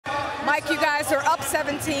Mike, you guys are up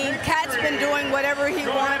 17. Cat's been doing whatever he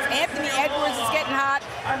wants. Anthony Edwards is getting hot.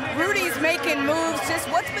 Rudy's making moves.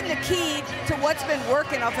 Just what's been the key to what's been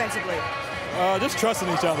working offensively? Just trusting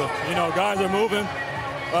each other. You know, guys are moving.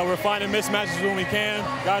 We're finding mismatches when we can.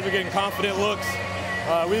 Guys are getting confident looks.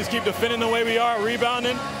 We just keep defending the way we are,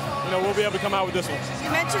 rebounding. You know, we'll be able to come out with this one.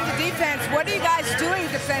 You mentioned the defense. What are you guys doing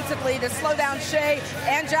defensively to slow down Shea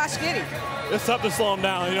and Josh Giddey? It's tough to slow them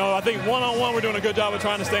down. You know, I think one-on-one we're doing a good job of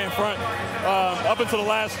trying to stay in front. Up until the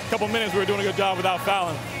last couple minutes, we were doing a good job without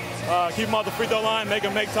fouling. Keep them off the free throw line, make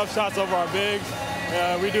them make tough shots over our bigs.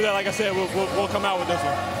 We do that, like I said, we'll come out with this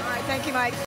one. All right, thank you, Mike.